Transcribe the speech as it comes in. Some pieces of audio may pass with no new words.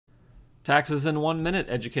Taxes in 1 minute.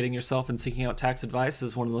 Educating yourself and seeking out tax advice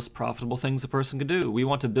is one of the most profitable things a person can do. We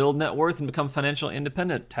want to build net worth and become financially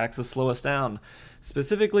independent. Taxes slow us down.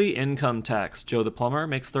 Specifically, income tax. Joe the plumber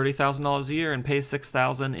makes $30,000 a year and pays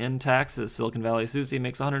 $6,000 in taxes. Silicon Valley Susie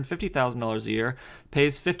makes $150,000 a year,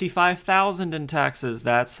 pays $55,000 in taxes.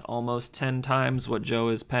 That's almost 10 times what Joe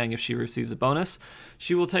is paying if she receives a bonus.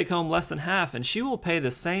 She will take home less than half, and she will pay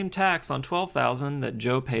the same tax on $12,000 that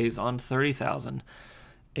Joe pays on $30,000.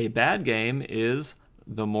 A bad game is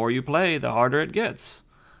the more you play, the harder it gets.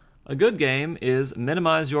 A good game is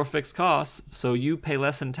minimize your fixed costs so you pay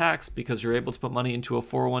less in tax because you're able to put money into a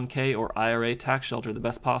 401k or IRA tax shelter. The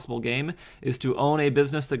best possible game is to own a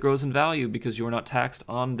business that grows in value because you are not taxed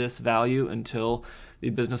on this value until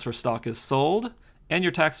the business or stock is sold, and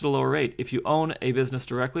you're taxed at a lower rate. If you own a business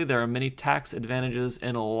directly, there are many tax advantages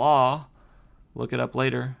in law. Look it up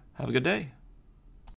later. Have a good day.